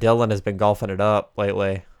friend Dylan has been golfing it up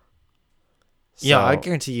lately. Yeah, I So,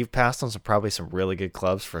 guarantee you've passed on probably some really good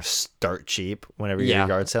clubs for start cheap whenever you're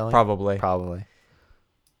yard selling. probably. Probably.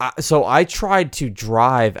 So I tried to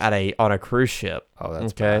drive on a cruise ship. Oh,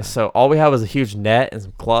 that's okay. bad. So all we had was a huge net and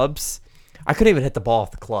some clubs. I couldn't even hit the ball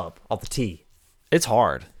off the club, off the tee. It's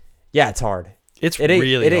hard. Yeah, it's hard. It's It ain't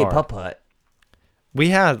really it ain't hard. putt putt. We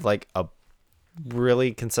had like a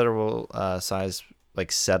really considerable size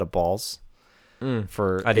like set of balls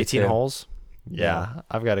for I did 18 too. holes, Yeah,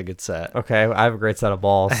 I've got a good set. Okay, I have a great set of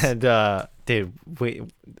balls. And dude,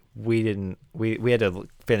 we didn't we had to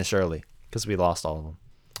finish early because we lost all of them.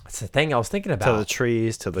 That's the thing I was thinking To the about.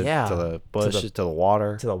 trees, to the Yeah. to the bushes, to the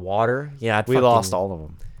water. To the water. Yeah, We lost all of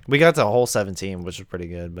them. We got to a whole 17, which was pretty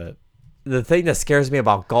good. But The thing that scares me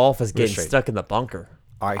about golf is getting straight. stuck in the bunker.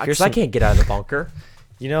 all right, Because I can't get out of the bunker.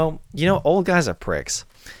 You know, old guys are pricks.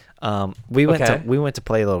 We went Okay. to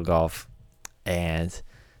play a little golf, and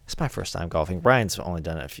it's my first time golfing. Brian's only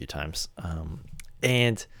done it a few times.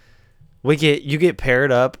 And you get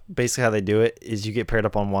paired up. Basically, how they do it is you get paired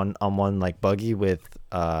up on one like buggy with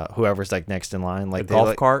whoever's like next in line, like The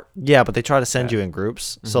golf cart. Yeah, but they try to send you in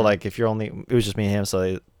groups. So Mm-hmm. like if you're only, it was just me and him. So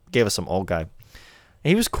they gave us some old guy. And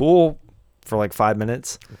he was cool for like 5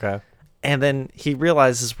 minutes, Okay. and then he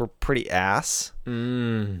realizes we're pretty ass,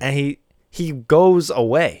 Mm. and he goes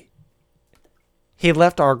away. He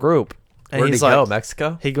left our group, and Where'd he he's go? like,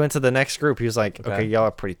 Mexico? he went to the next group. He was like, Okay. okay, y'all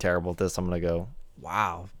are pretty terrible at this. I'm gonna go.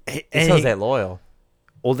 Wow. And This he- shows that loyal.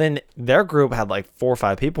 well, then their group had like 4 or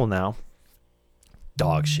 5 people now.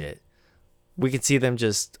 Dog shit. We could see them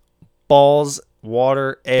just balls,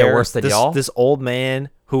 water, air. worse than y'all? This old man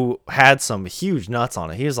who had some huge nuts on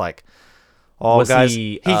it. He was like, "Oh, Was guys,"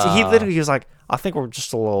 he, he literally was like, "I think we're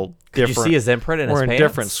just a little Did you different. see his imprint in his We're in pants?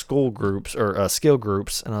 different school groups or skill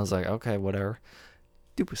groups." And I was like, "Okay, whatever."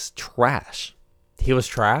 Dude was trash. He was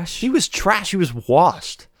trash? He was trash. He was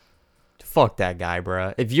washed. Fuck that guy,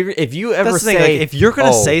 bro. If you ever That's the say, thing. Like, if you're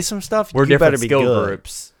gonna "Oh, say some stuff, we're you different better be skill good.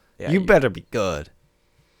 groups. Yeah, you better be good.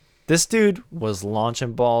 This dude was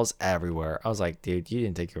launching balls everywhere. I was like, dude, you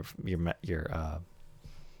didn't take your I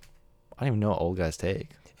don't even know what old guys take.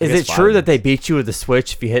 I Is guess it true 5 that they minutes. beat you with a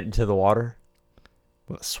switch if you hit into the water?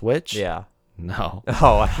 With a switch? Yeah. No,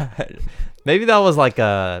 Oh, maybe that was like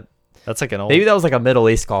a that's like an old. Middle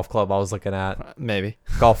East golf club I was looking at. Maybe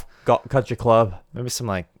Golf country club. maybe some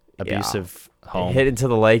like Yeah. abusive home. Hit into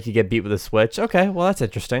the lake, you get beat with a switch. Okay, well that's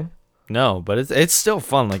interesting. No, but it's still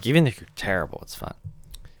fun. Like even if you're terrible, it's fun.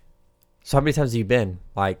 So how many times have you been?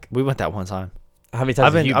 Like We went that one time. how many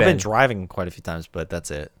times have you I've been? been driving quite a few times, but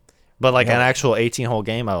that's it. But like Yeah. an actual 18-hole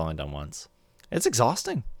game, I've only done once. It's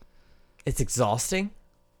exhausting. It's exhausting.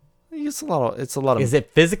 It's a lot of Is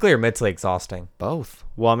it physically or mentally exhausting? both.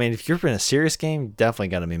 Well, I mean, if you're in a serious game, definitely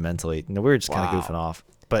got to be mentally. No, we were just kind Wow. of goofing off.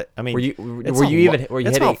 But I mean, Were you it's were a you lo- even were you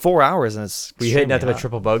it's hitting about 4 hours, and it's were you hitting extremely nothing but hot.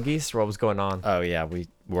 triple bogeys or what was going on? Oh yeah, we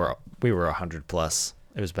were 100 plus.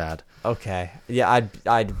 It was bad. Okay. Yeah,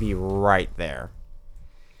 I'd be right there.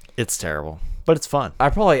 It's terrible, but it's fun. I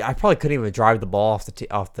probably couldn't even drive the ball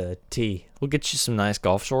off the tee. We'll get you some nice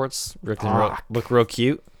golf shorts. Ah. Look real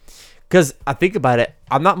cute. Because I think about it,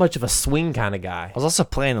 I'm not much of a swing kind of guy. I was also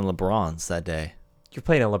playing in LeBron's that day. You're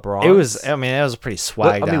playing a LeBron. It was. I mean, it was a pretty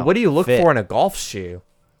swagged out. what do you look fit. for in a golf shoe?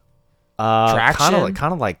 Kind Traction?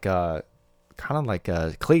 of like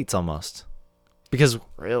cleats almost. Because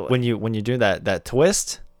Really? when you do that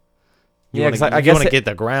twist, you Yeah, want 'cause I to guess get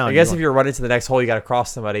the ground. I guess if you're running to the next hole, you got to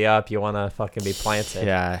cross somebody up. You want to fucking be planted.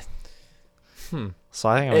 yeah. Hmm. So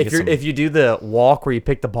I think I'm gonna get some, If you do the walk where you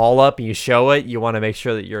pick the ball up and you show it, you want to make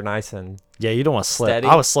sure that you're nice and yeah, you don't want to slip. steady.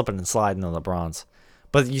 I was slipping and sliding on LeBron's,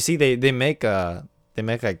 but you see, they make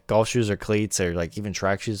like golf shoes or cleats or like even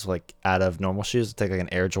track shoes like out of normal shoes. Take like an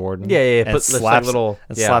Air Jordan. yeah. and Put this, like, slaps little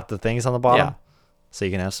and yeah. slap the things on the bottom, Yeah. so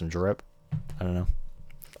you can have some drip. I don't know.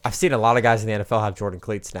 I've seen a lot of guys in the NFL have Jordan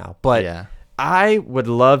cleats now, but yeah, I would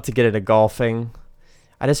love to get into golfing.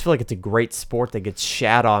 I just feel like it's a great sport that gets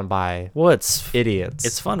shat on by well, it's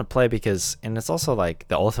idiots. fun to play because, and it's also like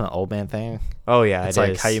the ultimate old man thing. Oh yeah, It's it like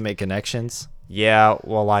is. how you make connections. Yeah,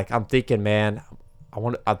 well, like I'm thinking, man,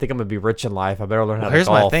 I think I'm gonna be rich in life. I better learn how Well, to here's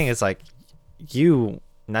golf. my thing: it's like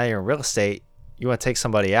now you're in real estate. You want to take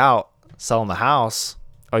somebody out, sell them a house,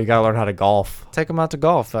 Oh, you gotta learn how to golf. take them out to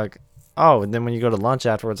golf. Like, oh, and then when you go to lunch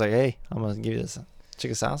afterwards, like, hey, I'm gonna give you this, check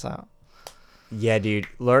this house out. Yeah, dude,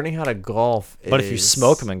 learning how to golf. But if you is-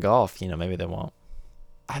 smoke them in golf, maybe they won't.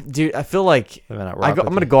 dude, I feel like They might not I'm rock with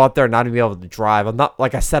gonna you. go out there and not even be able to drive. I'm not,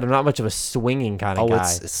 like I said, I'm not much of a swinging kind of Oh, guy.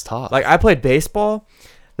 it's tough. Like I played baseball.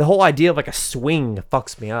 The whole idea of like a swing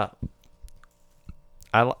fucks me up.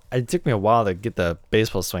 It took me a while to get the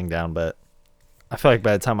baseball swing down, but I feel like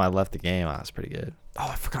by the time I left the game, I was pretty good. Oh,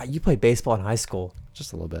 I forgot you played baseball in high school.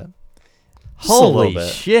 Just a little bit. Just a little Holy bit.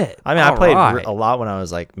 shit! I mean, I All played right. a lot when I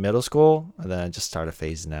was like middle school, and then I just started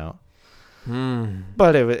phasing out. Hmm.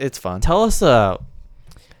 But it's fun. Tell us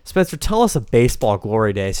Spencer. Tell us a baseball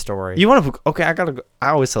glory day story. You want to? Okay, I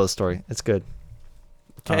always tell a story. It's good.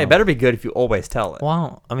 Okay, it better be good if you always tell it.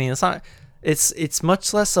 Well, I mean, it's not. It's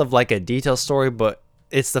much less of like a detailed story, but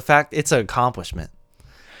it's the fact it's an accomplishment.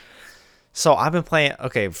 So I've been playing.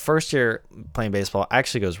 Okay, first year playing baseball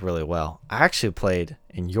actually goes really well. I actually played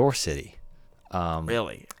in your city.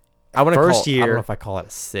 Really? I want to First I year- don't know if I call it a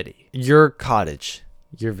city. Your cottage,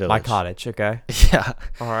 your village. My cottage. Okay. Yeah.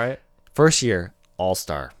 All right. First year,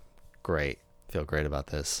 all-star. Great. Feel great about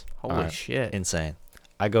this. Holy All right. shit. Insane.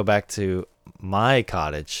 I go back to my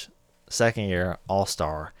cottage, second year,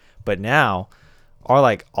 all-star. But now, our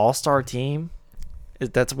like all-star team,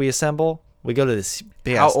 that's we assemble. We go to this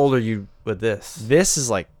big How ass- old are you with this? This is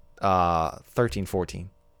like 13, 14.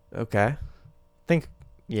 Okay. I think,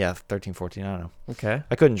 yeah, 13, 14. I don't know. Okay.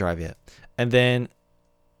 I couldn't drive yet. And then,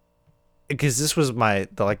 because this was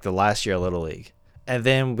the last year of Little League. And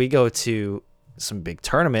then we go to some big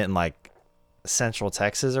tournament in like Central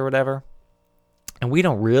Texas or whatever. And we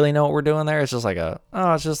don't really know what we're doing there. It's just like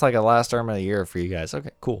it's just like a last tournament of the year for you guys.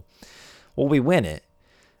 Okay, cool. Well, we win it.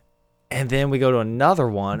 And then we go to another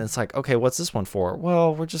one. It's like, okay, what's this one for?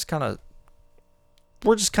 Well, we're just kind of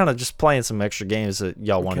just playing some extra games that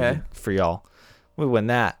y'all wanted for y'all. We win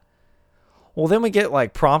that. Well, then we get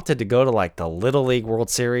like prompted to go to like the Little League World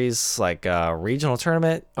Series, like regional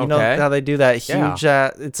tournament. You know Okay. how they do that Yeah. huge,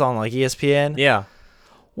 it's on like ESPN. Yeah.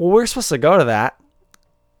 Well, we're supposed to go to that,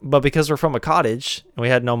 but because we're from a cottage and we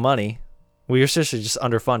had no money, we were seriously just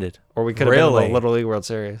underfunded, or we could have been in Really? the Little League World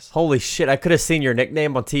Series. Holy shit! I could have seen your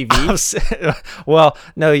nickname on TV. Well,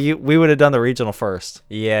 no, we would have done the regional first,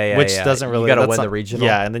 yeah. which doesn't really. You gotta that's win not- the regional.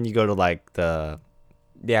 Yeah, and then you go to like The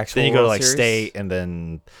actual. then you go to World like Series? state, and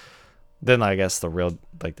then I guess the real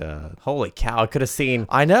like the. Holy cow! I could have seen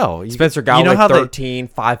I know Spencer Galloway, You know how 13,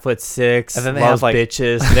 5'6", And then they loves have, like-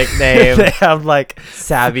 bitches. they Nickname have like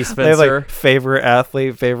Savvy they have Spencer. like favorite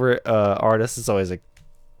athlete, favorite artist. It's always like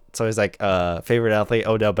favorite athlete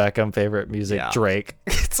Odell Beckham, favorite music Yeah. Drake.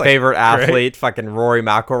 It's like Favorite great. athlete, fucking Rory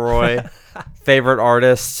McIlroy. Favorite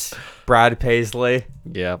artist, Brad Paisley.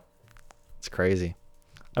 Yeah, it's crazy.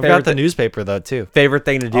 I've Favorite got the thi- newspaper though too. Favorite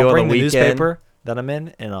thing to do I'll on bring the the weekend. newspaper that I'm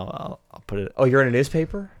in, and I'll put it. Oh, you're in a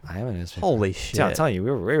newspaper? I am a newspaper. Holy shit! Dude, I'm telling you,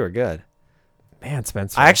 we were good. Man,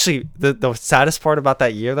 Spencer. I actually the saddest part about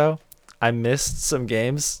that year though, I missed some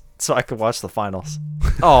games so I could watch the finals.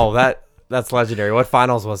 Oh, that's legendary. What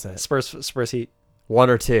finals was it? Spurs Heat 1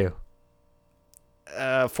 or 2?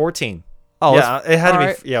 14. Oh, yeah, it had to be.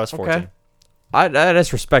 alright. Yeah, it was 14. Okay. I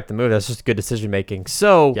just respect the move. That's just good decision making.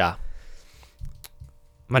 So, Yeah.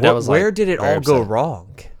 My dad was where like, did it very all go upset.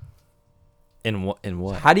 wrong? In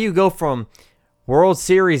what? How do you go from World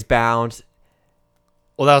Series bound,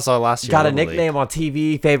 Well, that was our last year. got a Little League. nickname on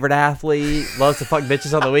TV, favorite athlete, loves to fuck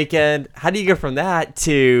bitches on the weekend? How do you go from that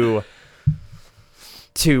to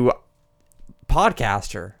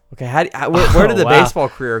podcaster? Okay, where did the wow. baseball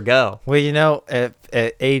career go? Well, you know, at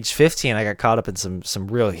age 15, I got caught up in some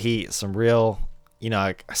real heat, some real,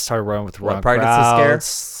 I started running with What, wrong pregnancy scare?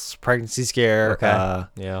 crowds, pregnancy scare. Okay.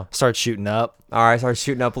 Yeah. Started shooting up. All right, started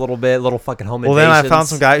shooting up a little bit, little fucking home Well, then I invasions. found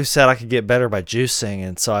some guy who said I could get better by juicing,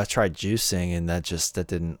 and so I tried juicing, and that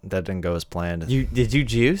didn't go as planned. Did you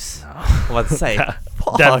juice? Let's say.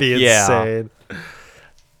 That'd be yeah. insane.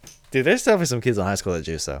 Dude, there's definitely some kids in high school that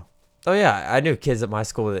juice though. Oh yeah, I knew kids at my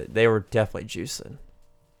school that they were definitely juicing.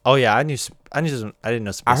 Oh yeah, I didn't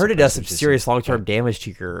know. I heard it does some juicing. serious long-term damage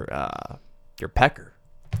to your pecker.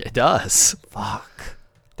 It does. Fuck.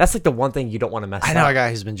 That's like the one thing you don't want to mess up. I know a guy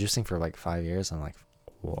who's been juicing for like 5 years. I'm like,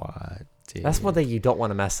 what? Dude? That's one thing you don't want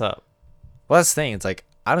to mess up. Well, that's the thing. It's like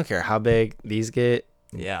I don't care how big these get,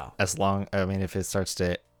 Yeah. as long. I mean, if it starts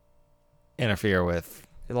to interfere with,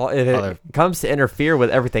 If Other- it comes to interfere with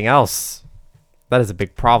everything else, that is a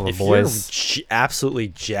big problem, if boys. you're absolutely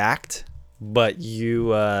jacked, but you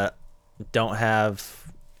don't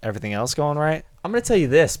have everything else going right. I'm gonna tell you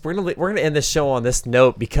this. We're gonna end this show on this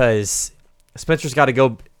note because Spencer's got to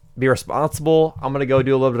go be responsible. I'm gonna go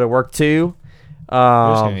do a little bit of work too.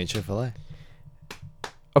 We're just gonna eat Chick-fil-A.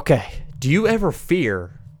 Okay. Do you ever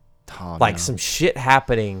fear Oh, like no. some shit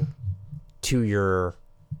happening to your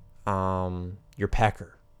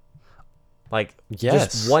pecker? Like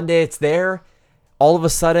Yes. just one day it's there, all of a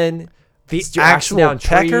sudden the you're axing actual down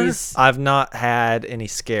pecker. trees. I've not had any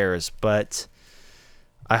scares, but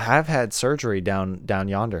I have had surgery down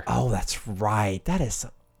yonder. Oh, that's right. That is,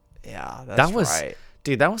 yeah, that's That was- right.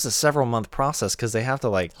 Dude, that was a several month process because they have to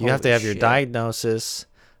you have to Holy have your shit. diagnosis,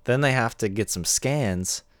 then they have to get some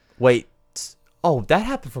scans. Wait, oh, that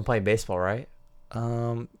happened from playing baseball, right?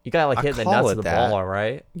 You got like I hit in the call nuts it of the that. ball, all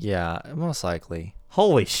right? Yeah, most likely.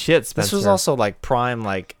 Holy shit, Spencer! This was also like prime,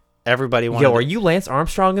 like everybody wanted. Yo, are you Lance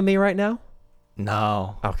Armstrong and me right now?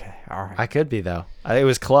 No, Okay, all right. I could be though. It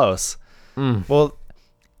was close. Mm. Well,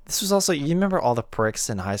 This was also, you remember all the pricks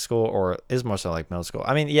in high school, or is more so like middle school?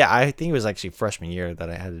 I mean, yeah, I think it was actually freshman year that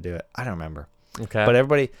I had to do it. I don't remember. Okay. But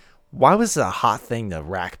everybody, why was it a hot thing to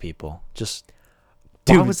rack people? Just,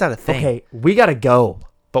 why was that a thing? Okay, we gotta go.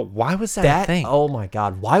 But why was that a thing? Oh my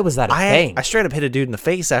god, why was that a thing? I straight up hit a dude in the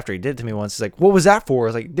face after he did it to me once. He's like, "What was that for?" I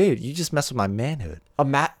was like, "Dude, you just messed with my manhood.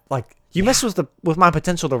 You messed with my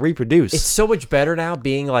potential to reproduce." It's so much better now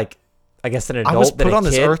being like, I guess, an adult I was than put a on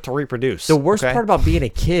this kid. earth to reproduce. The worst okay? part about being a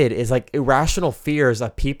kid is like irrational fears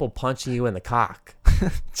of people punching you in the cock.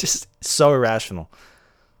 Just so irrational.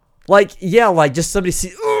 Like, yeah, like just somebody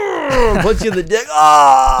see punch you in the dick.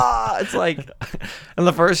 Ah, it's like, And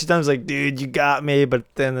the first time it's like, "Dude, you got me," but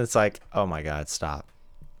then it's like, "Oh my god, stop!"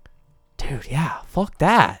 dude, yeah, fuck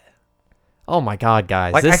that. Oh my god,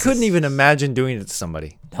 guys, Like, I this couldn't is- even imagine doing it to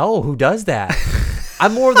somebody. No, who does that?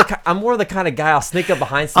 I'm more of the kind of guy I'll sneak up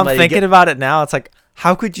behind I'm somebody. thinking about it now. It's like,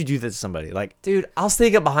 how could you do this to somebody? Like, Dude, I'll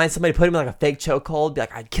sneak up behind somebody, put him in like a fake chokehold, be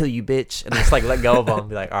like, "I'd kill you, bitch," and just like let go of him,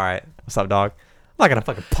 be like, "All right, what's up, dog?" I'm not gonna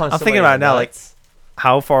fucking punch. I'm somebody thinking in about the it now, like, nuts.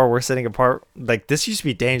 how far we're sitting apart. Like, this used to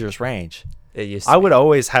be dangerous range. It used to I be. would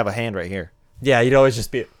always have a hand right here. Yeah, you'd always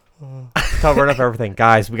just be covering up everything.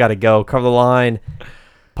 Guys, we got to go. Cover the Line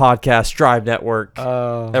podcast, Drive Network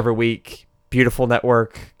every week. Beautiful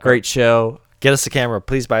network. Great show. Get us a camera.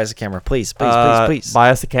 Please buy us a camera. Please, please, please.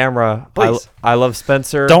 Buy us a camera. Please. I love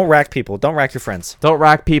Spencer. Don't rack people. Don't rack your friends. Don't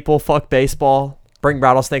rack people. Fuck baseball. Bring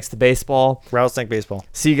rattlesnakes to baseball. Rattlesnake baseball.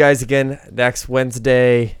 See you guys again next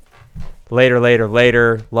Wednesday. Later.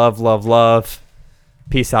 Love.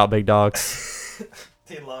 Peace out, big dogs.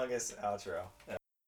 The longest outro.